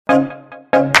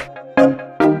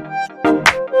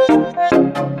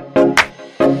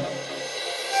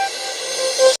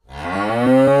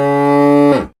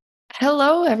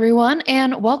everyone,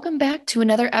 and welcome back to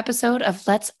another episode of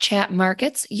Let's Chat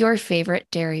Markets, your favorite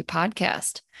dairy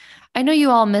podcast. I know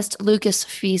you all missed Lucas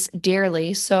Feast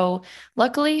dearly, so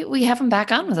luckily we have him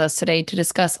back on with us today to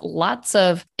discuss lots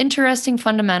of interesting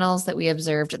fundamentals that we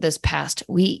observed this past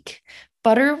week.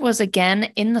 Butter was again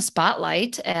in the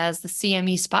spotlight as the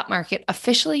CME spot market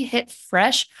officially hit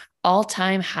fresh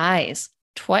all-time highs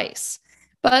twice.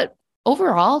 But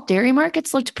overall, dairy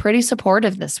markets looked pretty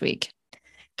supportive this week.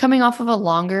 Coming off of a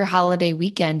longer holiday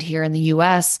weekend here in the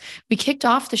US, we kicked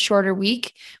off the shorter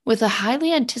week with a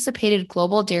highly anticipated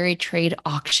global dairy trade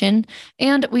auction.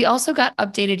 And we also got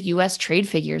updated US trade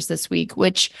figures this week,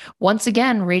 which once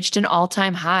again reached an all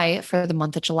time high for the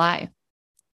month of July.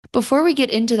 Before we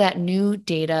get into that new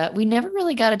data, we never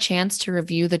really got a chance to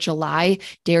review the July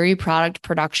dairy product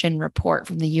production report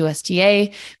from the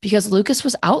USDA because Lucas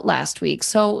was out last week.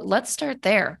 So let's start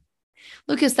there.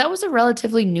 Lucas, that was a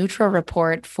relatively neutral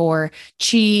report for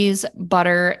cheese,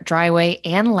 butter, dry whey,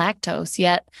 and lactose,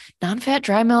 yet non-fat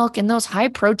dry milk and those high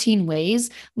protein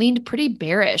wheys leaned pretty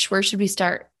bearish. Where should we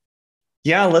start?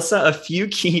 Yeah, Alyssa, a few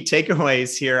key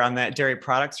takeaways here on that dairy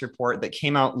products report that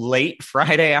came out late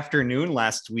Friday afternoon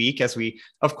last week, as we,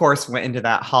 of course, went into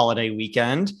that holiday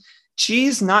weekend.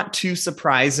 Cheese, not too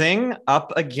surprising,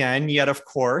 up again, yet of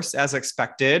course, as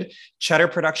expected. Cheddar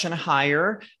production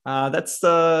higher.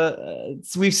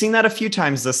 We've seen that a few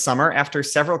times this summer after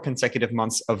several consecutive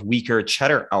months of weaker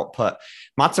cheddar output.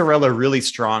 Mozzarella really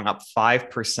strong, up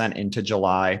 5% into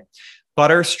July.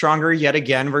 Butter stronger yet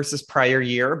again versus prior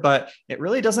year, but it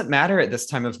really doesn't matter at this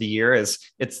time of the year as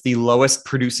it's the lowest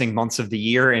producing months of the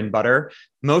year in butter.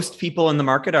 Most people in the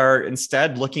market are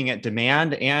instead looking at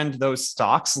demand and those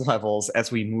stocks levels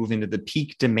as we move into the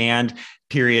peak demand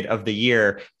period of the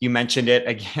year. You mentioned it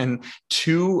again,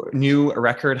 two new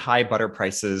record high butter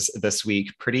prices this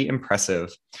week. Pretty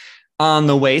impressive. On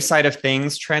the whey side of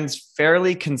things, trends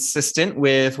fairly consistent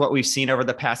with what we've seen over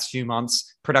the past few months.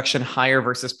 Production higher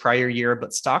versus prior year,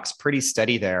 but stocks pretty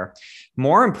steady there.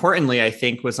 More importantly, I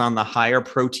think, was on the higher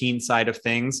protein side of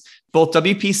things. Both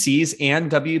WPCs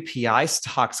and WPI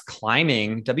stocks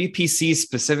climbing. WPC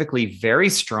specifically very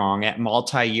strong at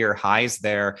multi-year highs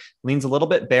there. Leans a little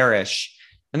bit bearish.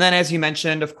 And then, as you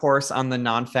mentioned, of course, on the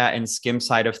non-fat and skim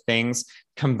side of things,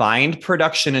 combined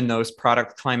production in those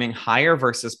products climbing higher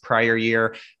versus prior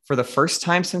year for the first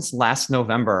time since last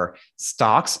November.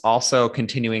 Stocks also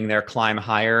continuing their climb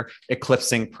higher,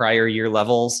 eclipsing prior year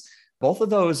levels. Both of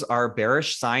those are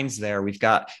bearish signs there. We've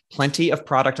got plenty of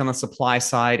product on the supply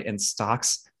side and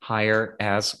stocks higher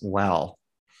as well.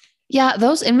 Yeah,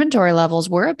 those inventory levels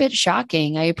were a bit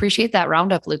shocking. I appreciate that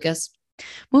roundup, Lucas.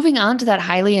 Moving on to that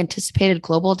highly anticipated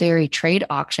global dairy trade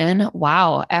auction.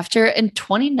 Wow. After a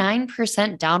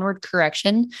 29% downward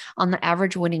correction on the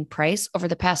average winning price over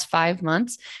the past 5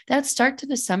 months, that start to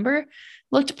December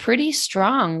looked pretty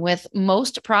strong, with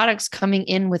most products coming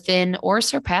in within or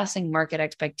surpassing market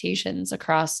expectations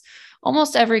across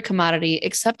almost every commodity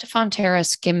except Fonterra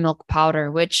skim milk powder,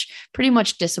 which pretty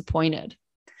much disappointed.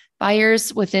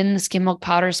 Buyers within the skim milk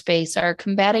powder space are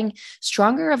combating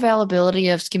stronger availability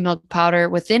of skim milk powder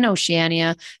within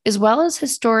Oceania, as well as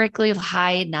historically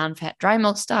high non-fat dry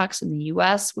milk stocks in the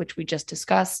US, which we just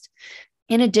discussed,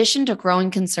 in addition to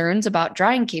growing concerns about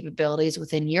drying capabilities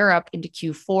within Europe into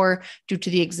Q4 due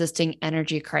to the existing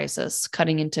energy crisis,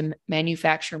 cutting into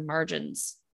manufacturer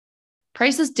margins.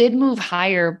 Prices did move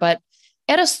higher, but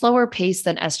at a slower pace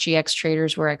than SGX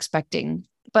traders were expecting.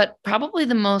 But probably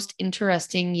the most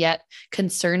interesting yet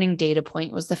concerning data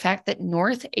point was the fact that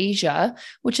North Asia,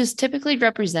 which is typically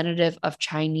representative of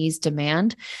Chinese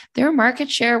demand, their market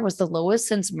share was the lowest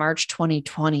since March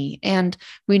 2020. And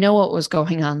we know what was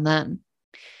going on then.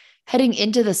 Heading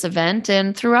into this event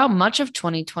and throughout much of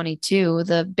 2022,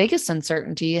 the biggest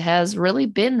uncertainty has really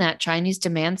been that Chinese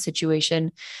demand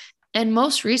situation. And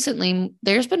most recently,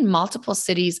 there's been multiple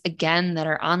cities again that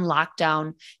are on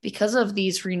lockdown because of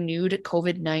these renewed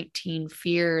COVID-19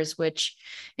 fears, which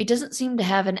it doesn't seem to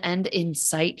have an end in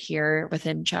sight here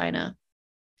within China.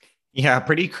 Yeah,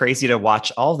 pretty crazy to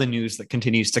watch all the news that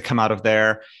continues to come out of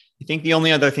there. I think the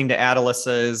only other thing to add,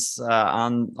 Alyssa, is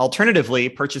on alternatively,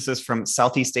 purchases from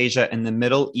Southeast Asia and the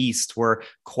Middle East were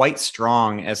quite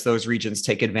strong as those regions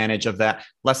take advantage of that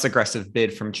less aggressive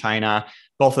bid from China.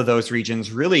 Both of those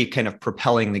regions really kind of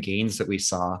propelling the gains that we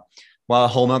saw. While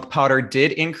whole milk powder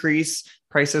did increase,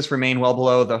 prices remain well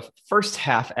below the first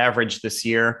half average this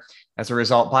year. As a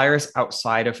result, buyers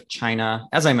outside of China,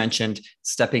 as I mentioned,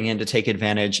 stepping in to take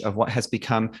advantage of what has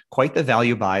become quite the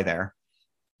value buy there.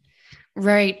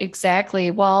 Right,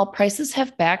 exactly. While prices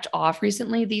have backed off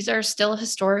recently, these are still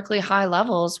historically high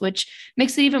levels, which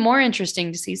makes it even more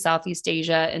interesting to see Southeast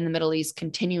Asia and the Middle East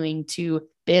continuing to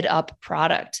bid up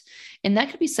product. And that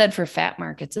could be said for fat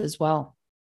markets as well.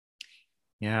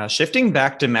 Yeah, shifting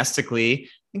back domestically, I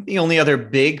think the only other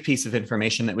big piece of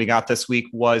information that we got this week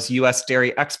was US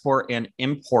dairy export and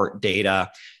import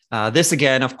data. This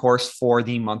again, of course, for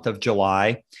the month of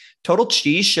July. Total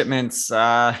cheese shipments,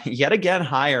 yet again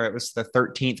higher. It was the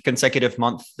 13th consecutive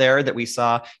month there that we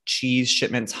saw cheese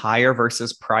shipments higher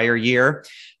versus prior year.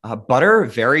 Butter,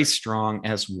 very strong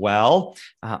as well,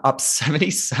 up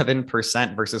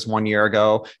 77% versus 1 year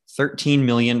ago, 13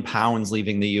 million pounds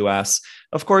leaving the US.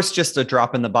 Of course, just a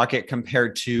drop in the bucket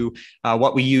compared to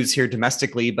what we use here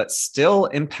domestically, but still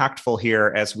impactful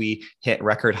here as we hit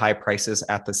record high prices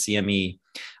at the CME.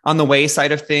 On the whey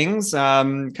side of things,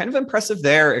 kind of impressive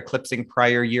there, eclipsing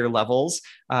prior year levels.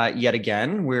 Yet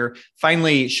again, we're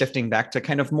finally shifting back to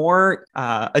kind of more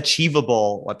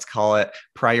achievable, let's call it,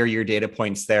 prior year data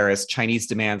points there as Chinese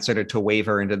demand started to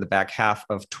waver into the back half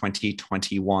of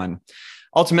 2021.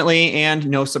 Ultimately, and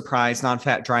no surprise,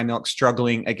 non-fat dry milk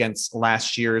struggling against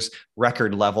last year's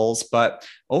record levels. But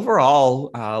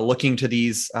overall, looking to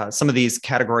these some of these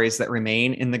categories that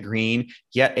remain in the green,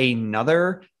 yet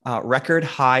another record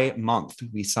high month.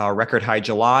 We saw a record high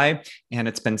July, and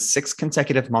it's been 6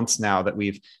 consecutive months now that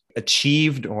we've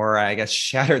achieved, or I guess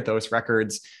shattered those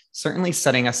records, certainly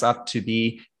setting us up to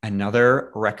be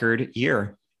another record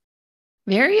year.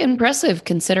 Very impressive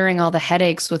considering all the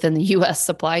headaches within the US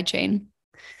supply chain.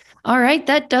 All right,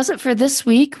 that does it for this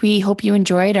week. We hope you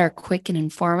enjoyed our quick and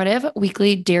informative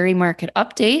weekly dairy market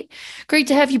update. Great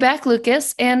to have you back,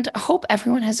 Lucas, and hope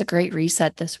everyone has a great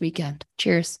reset this weekend.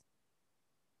 Cheers.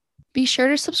 Be sure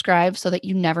to subscribe so that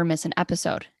you never miss an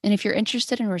episode. And if you're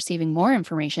interested in receiving more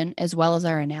information as well as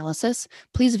our analysis,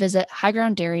 please visit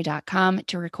highgrounddairy.com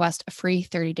to request a free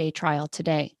 30-day trial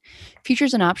today.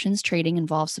 Futures and options trading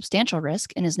involves substantial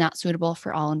risk and is not suitable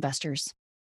for all investors.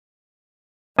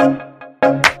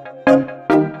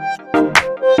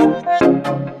 Thank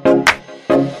you.